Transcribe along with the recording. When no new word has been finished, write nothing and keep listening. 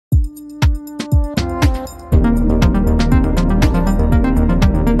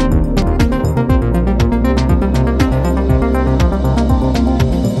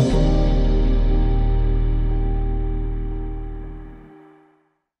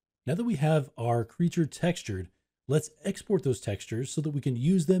Now that we have our creature textured, let's export those textures so that we can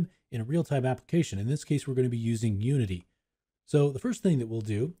use them in a real-time application. In this case, we're going to be using Unity. So the first thing that we'll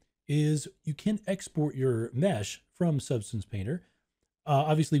do is you can export your mesh from Substance Painter.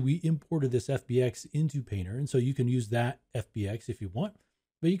 Obviously, we imported this FBX into Painter, and so you can use that FBX if you want,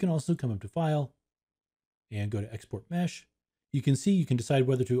 but you can also come up to File and go to Export Mesh. You can see you can decide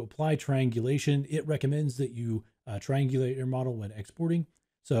whether to apply triangulation. It recommends that you triangulate your model when exporting.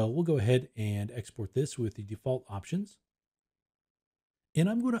 So we'll go ahead and export this with the default options. And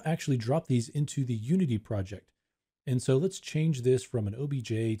I'm going to actually drop these into the Unity project. And so let's change this from an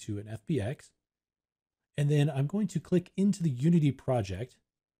OBJ to an FBX. And then I'm going to click into the Unity project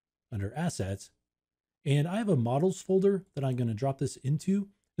under Assets. And I have a Models folder that I'm going to drop this into.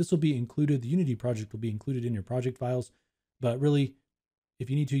 This will be included, the Unity project will be included in your project files. But really, if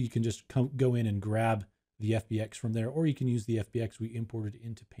you need to, you can just go in and grab the FBX from there, or you can use the FBX we imported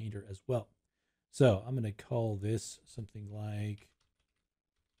into Painter as well. So I'm going to call this something like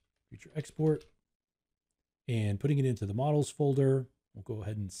Creature Export, and putting it into the Models folder. We'll go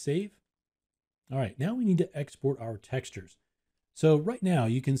ahead and save. All right, now we need to export our textures. So right now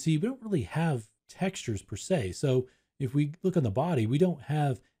you can see we don't really have textures per se. So if we look on the body, we don't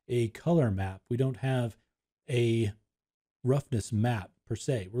have a color map. We don't have a roughness map per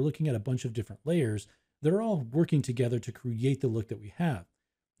se. We're looking at a bunch of different layers. They're all working together to create the look that we have.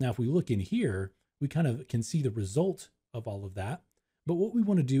 Now, if we look in here, we kind of can see the result of all of that. But what we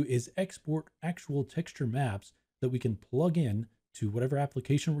want to do is export actual texture maps that we can plug in to whatever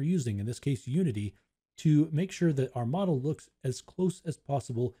application we're using, in this case, Unity, to make sure that our model looks as close as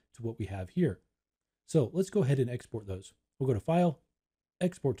possible to what we have here. So let's go ahead and export those. We'll go to File,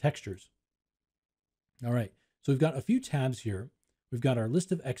 Export Textures. All right, so we've got a few tabs here. We've got our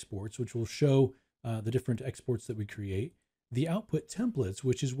list of exports, which will show the different exports that we create. The output templates,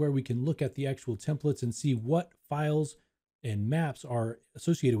 which is where we can look at the actual templates and see what files and maps are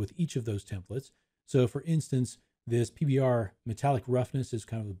associated with each of those templates. So for instance, this PBR metallic roughness is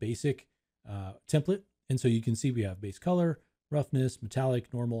kind of a basic template. And so you can see we have base color, roughness,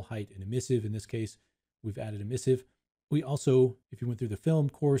 metallic, normal, height, and emissive. In this case, we've added emissive. We also, if you went through the film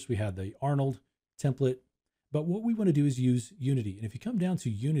course, we had the Arnold template. But what we want to do is use Unity. And if you come down to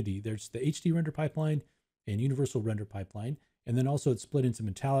Unity, there's the HD render pipeline and universal render pipeline. And then also it's split into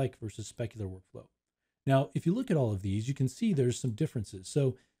metallic versus specular workflow. Now, if you look at all of these, you can see there's some differences.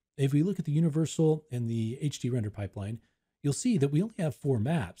 So if we look at the universal and the HD render pipeline, you'll see that we only have 4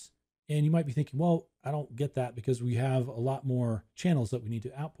 maps. And you might be thinking, well, I don't get that because we have a lot more channels that we need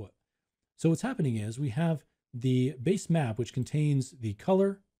to output. So what's happening is we have the base map, which contains the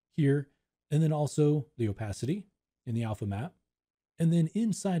color here, and then also the opacity in the alpha map. And then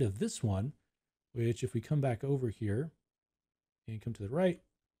inside of this one, which if we come back over here and come to the right,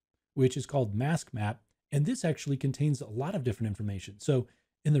 which is called mask map. And this actually contains a lot of different information. So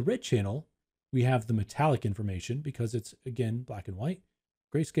in the red channel, we have the metallic information because it's, again, black and white,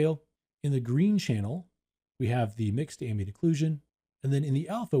 grayscale. In the green channel, we have the mixed ambient occlusion. And then in the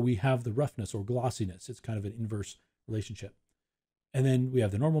alpha, we have the roughness or glossiness. It's kind of an inverse relationship. And then we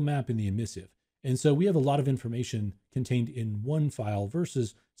have the normal map and the emissive. And so we have a lot of information contained in one file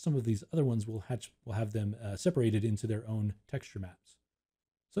versus some of these other ones will have them separated into their own texture maps.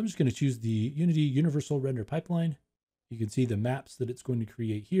 So I'm just going to choose the Unity Universal Render Pipeline. You can see the maps that it's going to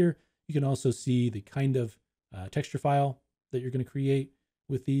create here. You can also see the kind of texture file that you're going to create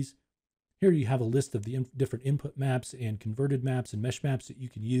with these. Here you have a list of the different input maps and converted maps and mesh maps that you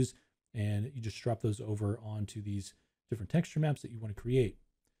can use. And you just drop those over onto these different texture maps that you want to create.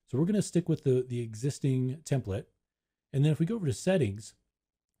 So we're going to stick with the existing template. And then if we go over to settings,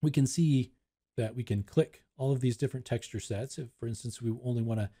 we can see that we can click all of these different texture sets. If, for instance, we only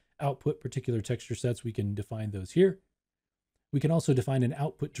want to output particular texture sets, we can define those here. We can also define an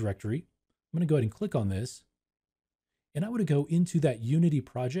output directory. I'm going to go ahead and click on this. And I want to go into that Unity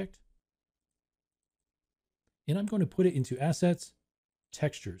project. And I'm going to put it into Assets,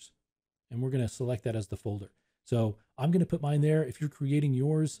 Textures. And we're going to select that as the folder. So I'm going to put mine there. If you're creating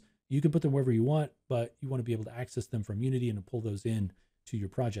yours, you can put them wherever you want, but you want to be able to access them from Unity and pull those in to your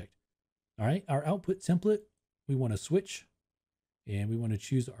project. All right, our output template, we want to switch and we want to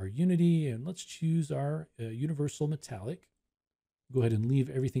choose our Unity, and let's choose our universal metallic. Go ahead and leave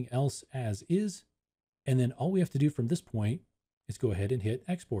everything else as is. And then all we have to do from this point is go ahead and hit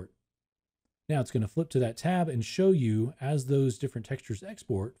export. Now it's going to flip to that tab and show you as those different textures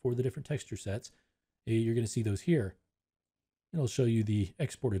export for the different texture sets. You're going to see those here. It'll show you the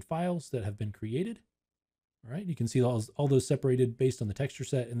exported files that have been created. All right, you can see all those separated based on the texture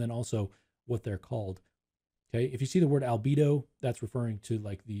set and then also what they're called. Okay, if you see the word albedo, that's referring to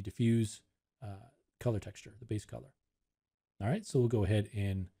like the diffuse color texture, the base color. All right, so we'll go ahead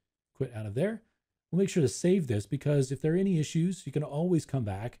and quit out of there. We'll make sure to save this because if there are any issues, you can always come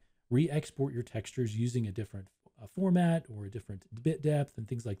back, re-export your textures using a different format or a different bit depth and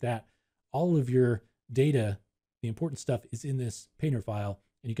things like that. All of your data, the important stuff is in this painter file,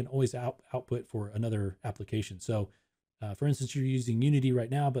 and you can always output for another application. So for instance, you're using Unity right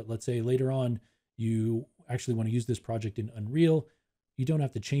now, but let's say later on you actually want to use this project in Unreal. You don't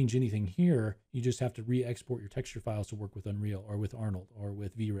have to change anything here. You just have to re-export your texture files to work with Unreal or with Arnold or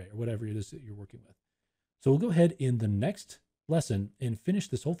with V-Ray or whatever it is that you're working with. So we'll go ahead in the next lesson and finish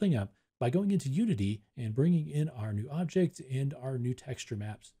this whole thing up by going into Unity and bringing in our new objects and our new texture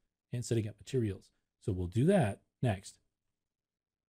maps and setting up materials. So we'll do that next.